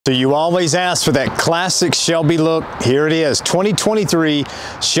So you always ask for that classic Shelby look. Here it is, 2023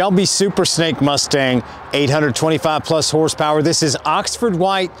 Shelby Super Snake Mustang, 825 plus horsepower. This is Oxford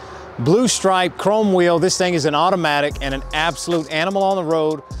white, blue stripe, chrome wheel. This thing is an automatic and an absolute animal on the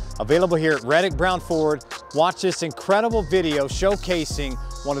road. Available here at Reddick Brown Ford. Watch this incredible video showcasing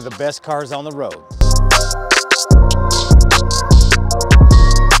one of the best cars on the road.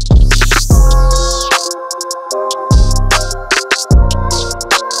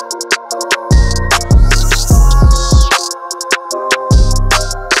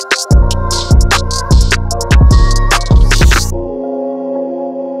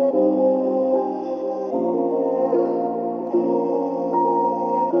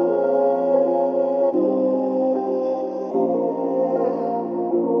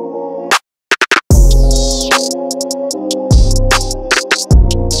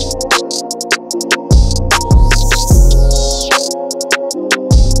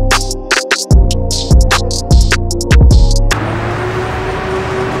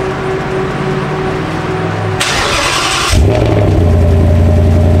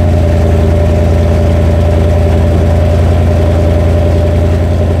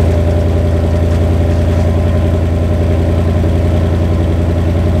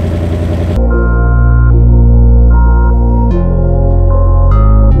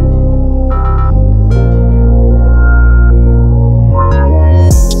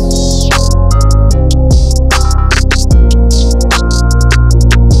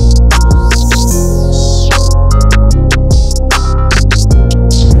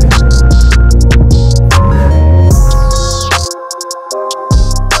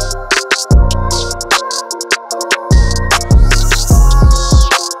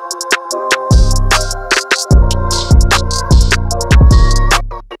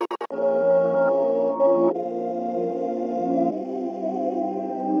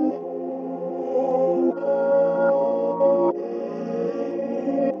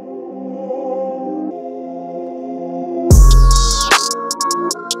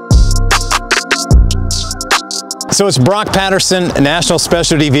 So it's Brock Patterson, National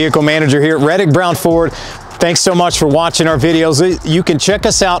Specialty Vehicle Manager here at Reddick Brown Ford. Thanks so much for watching our videos. You can check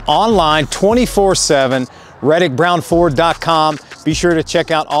us out online 24/7, ReddickBrownFord.com. Be sure to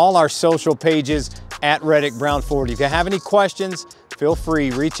check out all our social pages at Reddick Brown Ford. If you have any questions, feel free,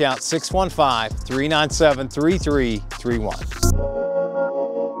 reach out 615-397-3331.